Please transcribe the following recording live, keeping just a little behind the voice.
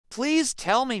Please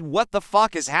tell me what the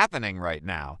fuck is happening right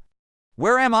now.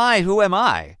 Where am I? Who am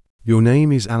I? Your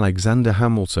name is Alexander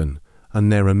Hamilton,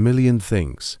 and there are a million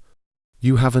things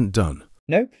you haven't done.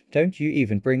 Nope, don't you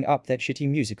even bring up that shitty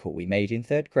musical we made in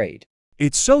 3rd grade.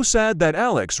 It's so sad that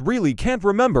Alex really can't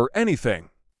remember anything.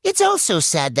 It's also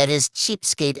sad that his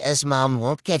cheapskate mom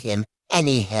won't get him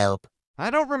any help. I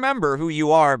don't remember who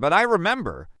you are, but I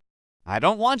remember. I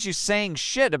don't want you saying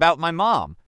shit about my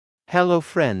mom. Hello,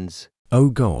 friends. Oh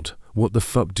God, what the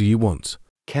fuck do you want?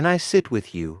 Can I sit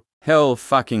with you? Hell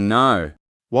fucking no.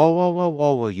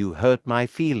 Whoa, you hurt my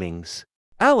feelings.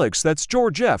 Alex, that's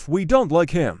George F. We don't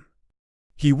like him.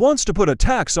 He wants to put a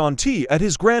tax on tea at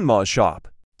his grandma's shop.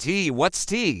 Tea? What's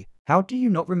tea? How do you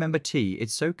not remember tea?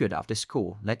 It's so good after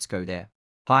school. Let's go there.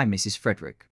 Hi, Mrs.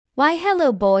 Frederick. Why,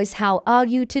 hello, boys. How are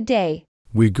you today?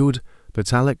 We're good,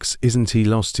 but Alex, isn't he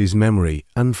lost his memory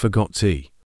and forgot tea?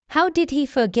 How did he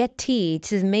forget tea?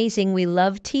 It's amazing we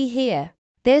love tea here.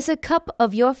 There's a cup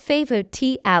of your favorite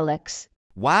tea, Alex.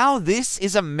 Wow, this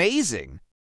is amazing.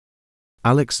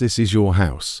 Alex, this is your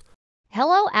house.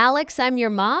 Hello, Alex. I'm your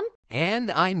mom.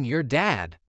 And I'm your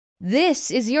dad.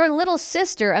 This is your little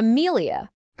sister, Amelia.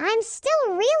 I'm still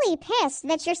really pissed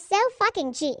that you're so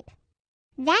fucking cheap.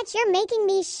 That you're making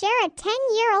me share a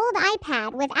 10-year-old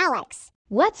iPad with Alex.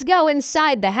 Let's go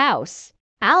inside the house.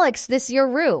 Alex, this your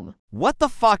room. What the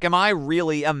fuck, am I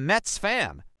really a Mets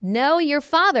fan? No, your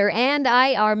father and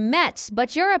I are Mets,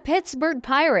 but you're a Pittsburgh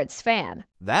Pirates fan.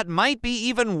 That might be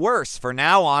even worse. From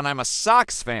now on, I'm a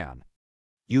Sox fan.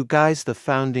 You guys, the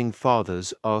founding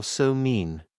fathers, are so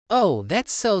mean. Oh,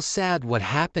 that's so sad. What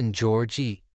happened,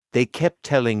 Georgie? They kept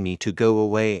telling me to go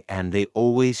away, and they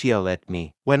always yell at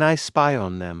me when I spy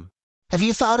on them. Have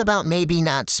you thought about maybe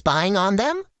not spying on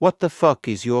them? What the fuck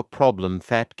is your problem,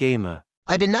 fat gamer?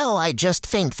 I don't know, I just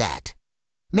think that.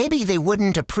 Maybe they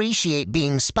wouldn't appreciate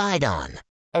being spied on.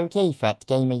 Okay, fat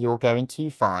gamer, you're going too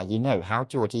far. You know how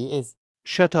Georgie is.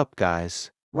 Shut up,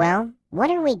 guys. Well,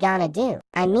 what are we gonna do?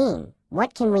 I mean,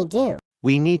 what can we do?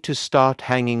 We need to start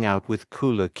hanging out with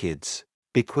cooler kids.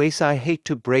 Because I hate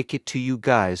to break it to you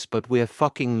guys, but we're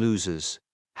fucking losers.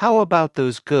 How about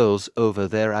those girls over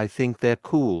there? I think they're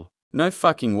cool. No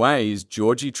fucking way is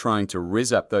Georgie trying to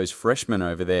rizz up those freshmen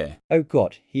over there. Oh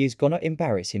God, he is gonna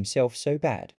embarrass himself so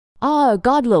bad. Oh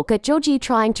God, look at Georgie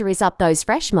trying to rizz up those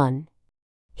freshmen.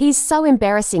 He's so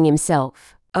embarrassing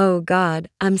himself. Oh God,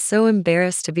 I'm so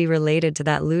embarrassed to be related to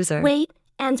that loser. Wait,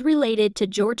 and related to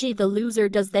Georgie the loser,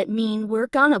 does that mean we're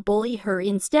gonna bully her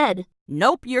instead?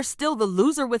 Nope, you're still the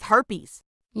loser with herpes.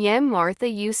 Yeah, Martha,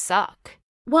 you suck.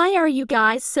 Why are you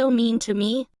guys so mean to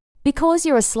me? Because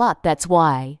you're a slut, that's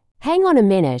why. Hang on a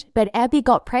minute, but Abby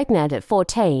got pregnant at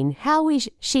 14. How is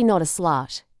she not a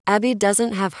slut? Abby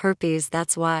doesn't have herpes,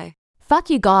 that's why.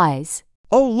 Fuck you guys.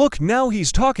 Oh look, now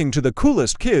he's talking to the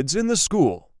coolest kids in the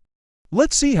school.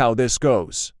 Let's see how this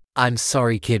goes. I'm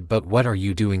sorry, kid, but what are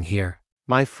you doing here?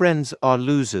 My friends are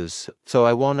losers, so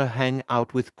I wanna hang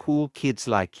out with cool kids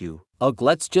like you. Ugh,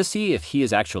 let's just see if he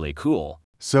is actually cool.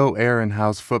 So Aaron,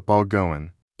 how's football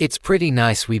going? It's pretty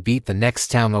nice. We beat the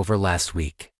next town over last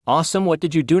week. Awesome, what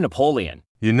did you do, Napoleon?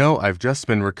 You know, I've just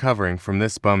been recovering from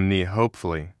this bum knee,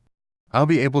 hopefully. I'll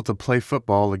be able to play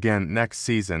football again next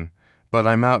season, but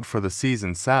I'm out for the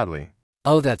season, sadly.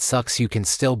 Oh, that sucks. You can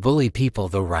still bully people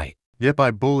though, right? Yep, I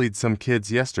bullied some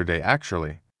kids yesterday,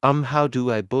 actually. How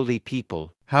do I bully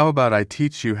people? How about I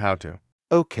teach you how to?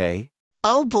 Okay.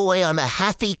 Oh boy, I'm a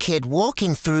happy kid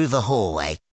walking through the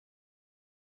hallway.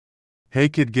 Hey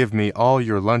kid, give me all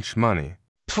your lunch money.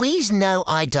 Please no,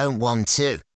 I don't want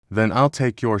to. Then I'll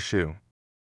take your shoe.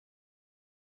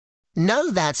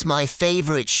 No, that's my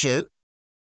favorite shoe.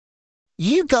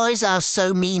 You guys are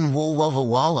so mean, walla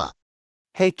walla.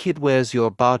 Hey kid, where's your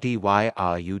body? Why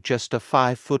are you just a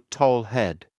 5-foot-tall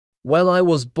head? Well, I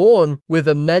was born with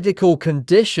a medical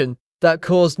condition that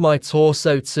caused my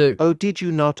torso to... Oh, did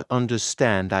you not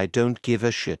understand? I don't give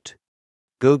a shit.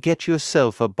 Go get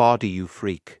yourself a body, you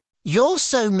freak. You're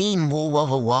so mean,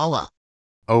 walla walla.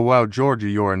 Oh wow,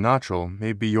 Georgie, you're a natural.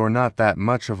 Maybe you're not that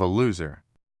much of a loser.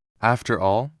 After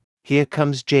all... Here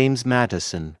comes James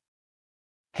Madison.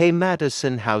 Hey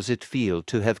Madison, how's it feel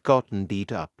to have gotten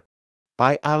beat up?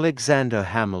 By Alexander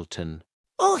Hamilton.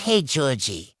 Oh, hey,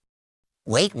 Georgie.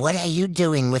 Wait, what are you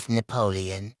doing with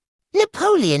Napoleon?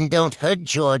 Napoleon, don't hurt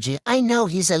Georgie. I know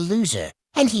he's a loser,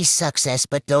 and he sucks ass,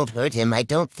 but don't hurt him. I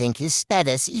don't think his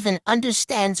status even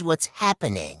understands what's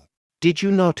happening. Did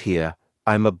you not hear?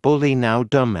 I'm a bully now,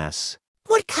 dumbass.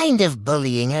 What kind of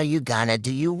bullying are you gonna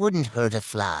do? You wouldn't hurt a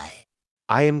fly.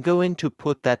 I am going to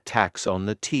put that tax on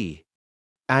the tea.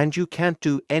 And you can't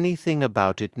do anything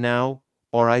about it now,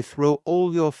 or I throw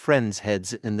all your friends'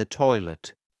 heads in the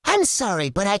toilet. I'm sorry,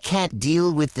 but I can't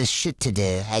deal with this shit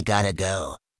today. I gotta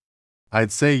go. I'd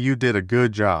say you did a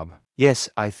good job. Yes,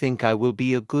 I think I will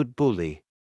be a good bully.